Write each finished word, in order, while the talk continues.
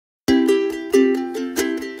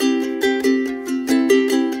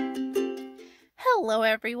Hello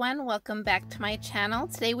everyone, welcome back to my channel.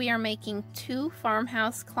 Today we are making 2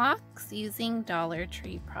 farmhouse clocks using Dollar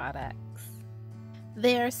Tree products.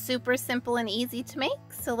 They're super simple and easy to make,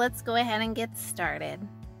 so let's go ahead and get started.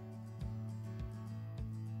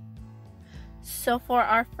 So for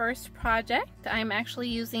our first project, I'm actually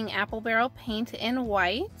using apple barrel paint in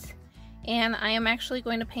white, and I am actually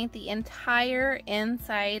going to paint the entire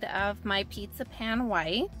inside of my pizza pan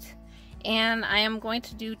white. And I am going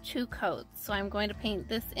to do 2 coats. So I'm going to paint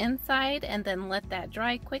this inside and then let that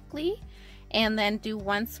dry quickly, and then do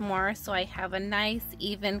once more so I have a nice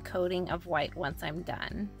even coating of white once I'm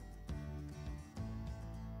done.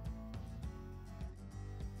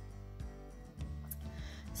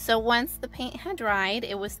 So once the paint had dried,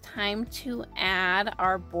 it was time to add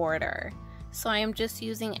our border. So I am just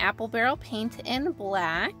using apple barrel paint in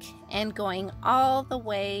black and going all the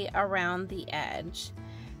way around the edge.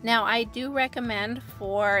 Now I do recommend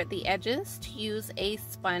for the edges to use a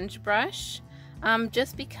sponge brush,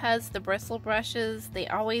 just because the bristle brushes, they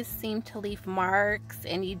always seem to leave marks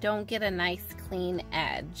and you don't get a nice clean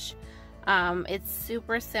edge. It's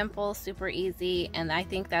super simple, super easy, and I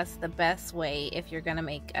think that's the best way if you're gonna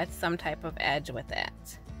make some type of edge with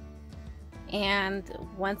it. And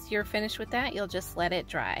once you're finished with that, you'll just let it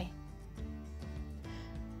dry.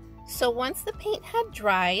 So once the paint had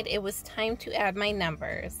dried, it was time to add my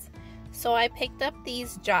numbers. So I picked up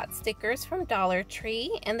these jot stickers from Dollar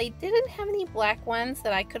Tree, and they didn't have any black ones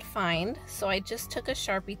that I could find, so I just took a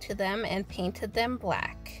Sharpie to them and painted them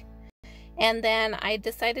black. And then I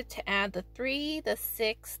decided to add the 3, the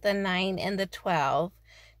 6, the 9, and the 12,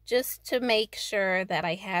 just to make sure that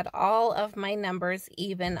I had all of my numbers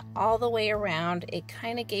even all the way around. It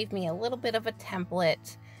kind of gave me a little bit of a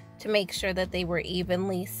template to make sure that they were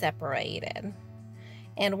evenly separated.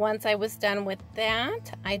 And once I was done with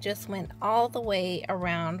that, I just went all the way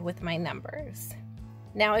around with my numbers.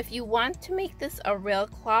 Now if you want to make this a real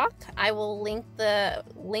clock, I will link the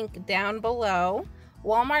link down below.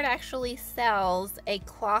 Walmart actually sells a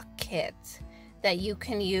clock kit that you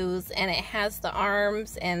can use, and it has the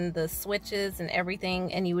arms and the switches and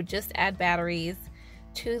everything, and you would just add batteries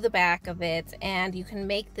to the back of it and you can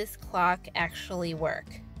make this clock actually work.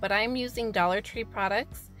 But I'm using Dollar Tree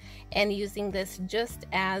products and using this just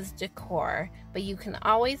as decor. But you can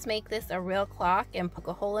always make this a real clock and poke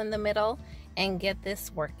a hole in the middle and get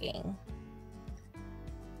this working.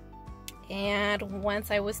 And once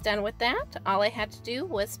I was done with that, all I had to do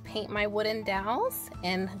was paint my wooden dowels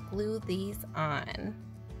and glue these on.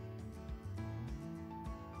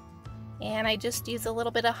 And I just use a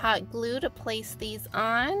little bit of hot glue to place these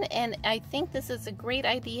on, and I think this is a great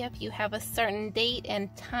idea if you have a certain date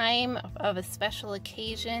and time of a special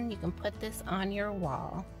occasion. You can put this on your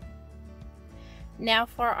wall. Now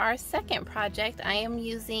for our second project, I am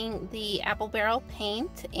using the apple barrel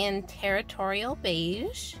paint in Territorial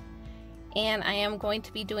Beige, and I am going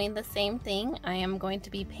to be doing the same thing. I am going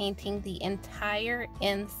to be painting the entire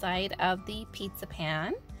inside of the pizza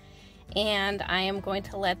pan. And I am going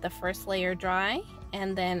to let the first layer dry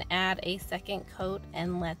and then add a second coat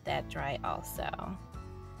and let that dry also.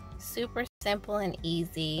 Super simple and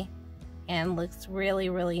easy, and looks really,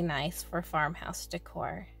 really nice for farmhouse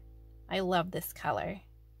decor. I love this color.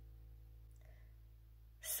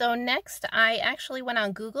 So next, I actually went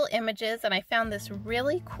on Google Images and I found this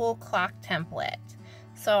really cool clock template.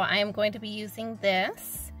 So I am going to be using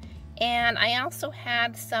this. And I also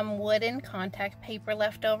had some wooden contact paper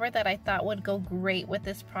left over that I thought would go great with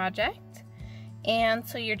this project. And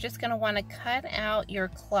so you're just going to want to cut out your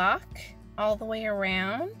clock all the way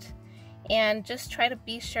around and just try to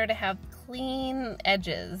be sure to have clean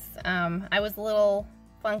edges. I was a little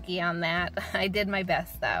funky on that. I did my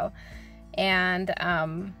best though. And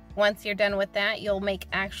once you're done with that, you'll make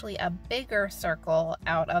actually a bigger circle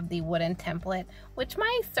out of the wooden template, which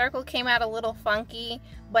my circle came out a little funky,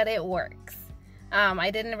 but it works.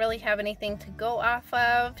 I didn't really have anything to go off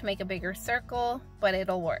of to make a bigger circle, but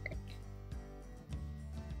it'll work.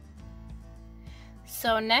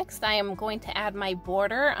 So next I am going to add my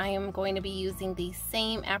border. I am going to be using the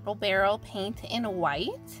same apple barrel paint in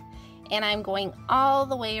white. And I'm going all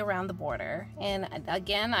the way around the border. And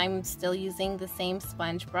again, I'm still using the same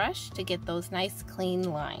sponge brush to get those nice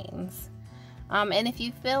clean lines. And if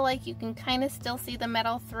you feel like you can kind of still see the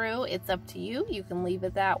metal through, it's up to you. You can leave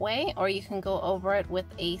it that way, or you can go over it with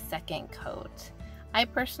a second coat. I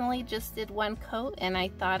personally just did 1 coat and I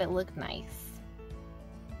thought it looked nice.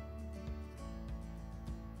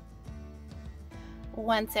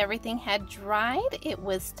 Once everything had dried, it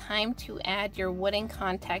was time to add your wooden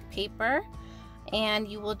contact paper, and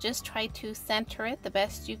you will just try to center it the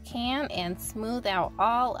best you can and smooth out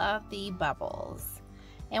all of the bubbles.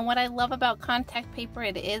 And what I love about contact paper,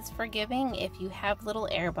 it is forgiving if you have little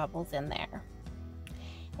air bubbles in there.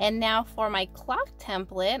 And now for my clock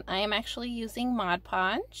template, I am actually using Mod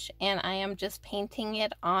Podge, and I am just painting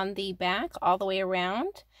it on the back all the way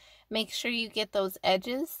around. Make sure you get those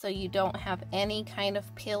edges so you don't have any kind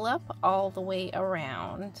of peel up all the way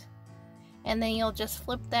around. And then you'll just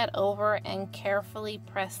flip that over and carefully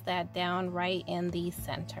press that down right in the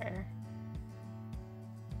center.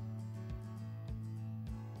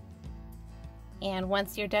 And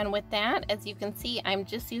once you're done with that, as you can see, I'm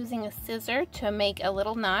just using a scissor to make a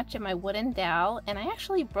little notch in my wooden dowel, and I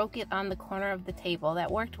actually broke it on the corner of the table. That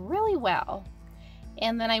worked really well.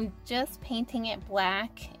 And then I'm just painting it black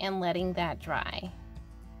and letting that dry.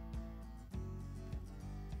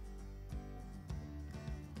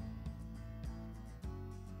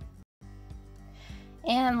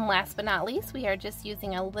 And last but not least, we are just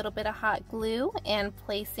using a little bit of hot glue and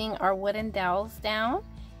placing our wooden dowels down.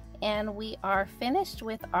 And we are finished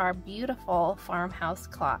with our beautiful farmhouse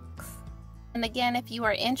clocks. And again, if you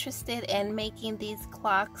are interested in making these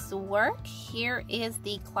clocks work, here is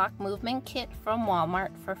the clock movement kit from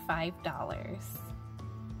Walmart for $5.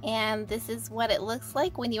 And this is what it looks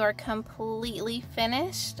like when you are completely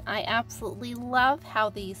finished. I absolutely love how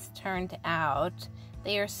these turned out.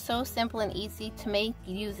 They are so simple and easy to make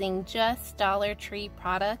using just Dollar Tree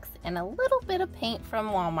products and a little bit of paint from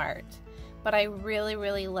Walmart. But I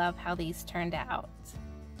really love how these turned out.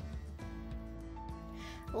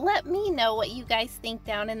 Let me know what you guys think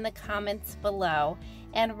down in the comments below.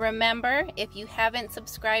 And remember, if you haven't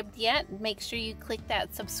subscribed yet, make sure you click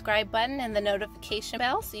that subscribe button and the notification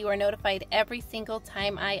bell so you are notified every single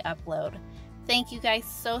time I upload. Thank you guys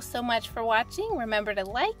so much for watching. Remember to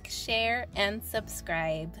like, share, and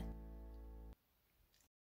subscribe.